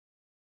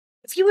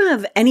If you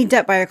have any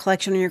debt buyer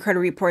collection on your credit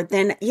report,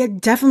 then you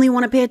definitely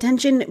want to pay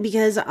attention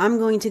because I'm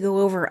going to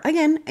go over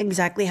again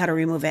exactly how to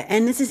remove it.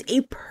 And this is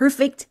a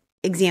perfect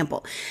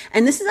example.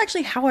 And this is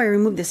actually how I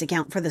removed this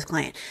account for this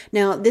client.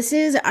 Now, this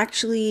is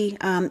actually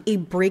a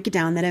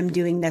breakdown that I'm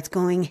doing that's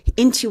going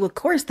into a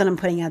course that I'm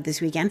putting out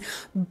this weekend.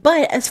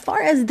 But as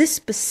far as this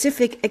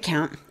specific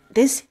account,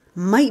 this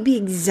might be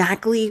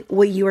exactly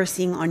what you are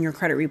seeing on your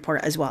credit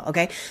report as well.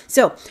 Okay.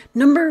 So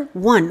number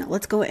one,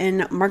 let's go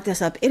and mark this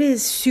up. It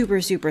is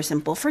super, super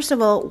simple. First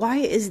of all, why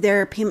is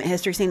their payment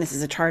history saying this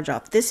is a charge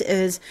off? This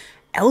is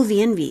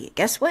LVNV.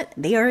 Guess what?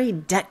 They are a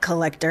debt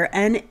collector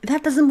and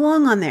that doesn't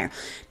belong on there.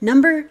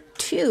 Number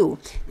two,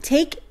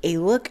 take a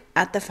look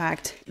at the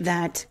fact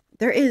that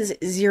there is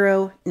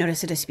zero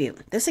notice of dispute.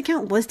 This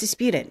account was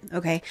disputed.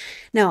 Okay.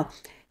 Now,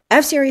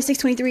 FCRA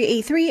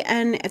 623A3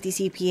 and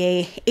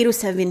FDCPA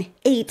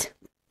 8078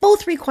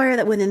 both require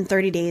that within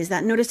 30 days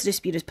that notice of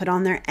dispute is put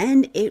on there,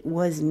 and it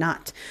was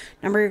not.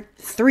 Number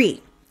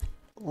three,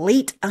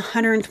 late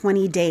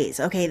 120 days.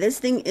 Okay, this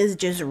thing is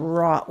just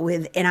raw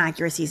with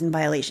inaccuracies and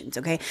violations.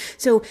 Okay,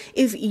 so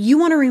if you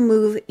want to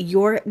remove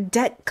your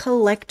debt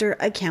collector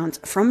accounts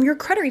from your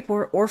credit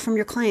report or from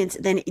your clients,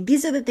 then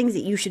these are the things that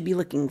you should be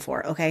looking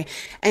for. Okay,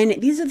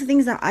 and these are the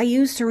things that I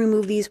use to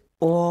remove these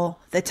all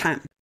the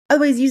time.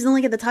 Otherwise, use the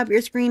link at the top of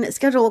your screen,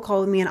 schedule a call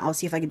with me, and I'll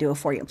see if I can do it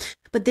for you.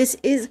 But this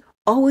is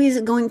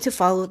always going to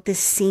follow the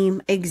same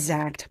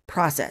exact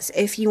process.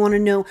 If you want to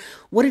know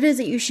what it is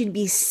that you should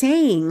be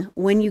saying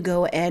when you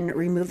go and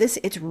remove this,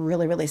 it's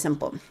really, really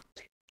simple.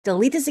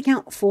 Delete this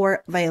account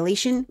for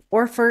violation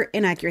or for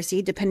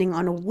inaccuracy, depending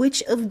on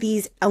which of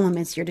these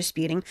elements you're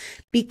disputing,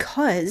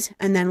 because,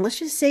 and then let's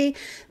just say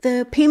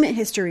the payment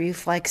history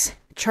reflects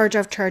charge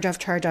off, charge off,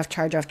 charge off,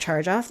 charge off,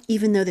 charge off,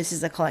 even though this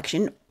is a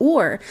collection,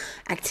 or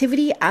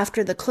activity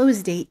after the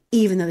close date,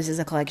 even though this is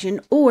a collection,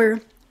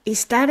 or a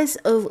status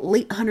of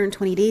late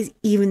 120 days,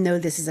 even though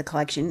this is a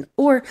collection,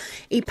 or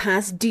a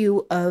past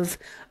due of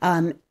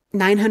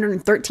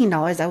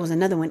 $913. That was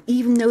another one,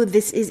 even though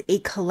this is a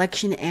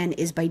collection and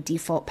is by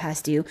default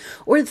past due,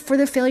 or for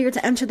the failure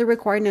to enter the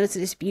required notice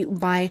of dispute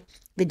by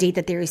the date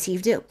that they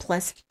received it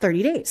plus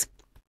 30 days.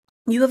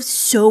 You have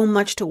so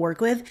much to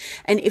work with.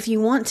 And if you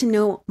want to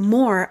know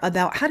more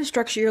about how to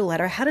structure your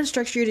letter, how to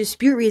structure your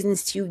dispute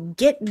reasons to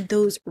get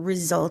those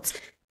results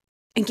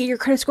and get your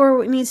credit score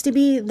where it needs to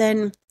be,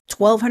 then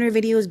 1,200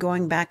 videos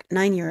going back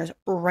 9 years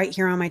right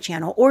here on my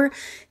channel. Or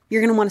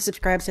you're going to want to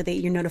subscribe so that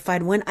you're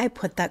notified when I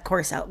put that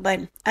course out.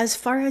 But as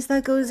far as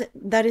that goes,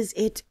 that is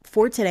it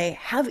for today.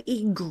 Have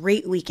a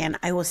great weekend.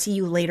 I will see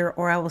you later,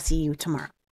 or I will see you tomorrow.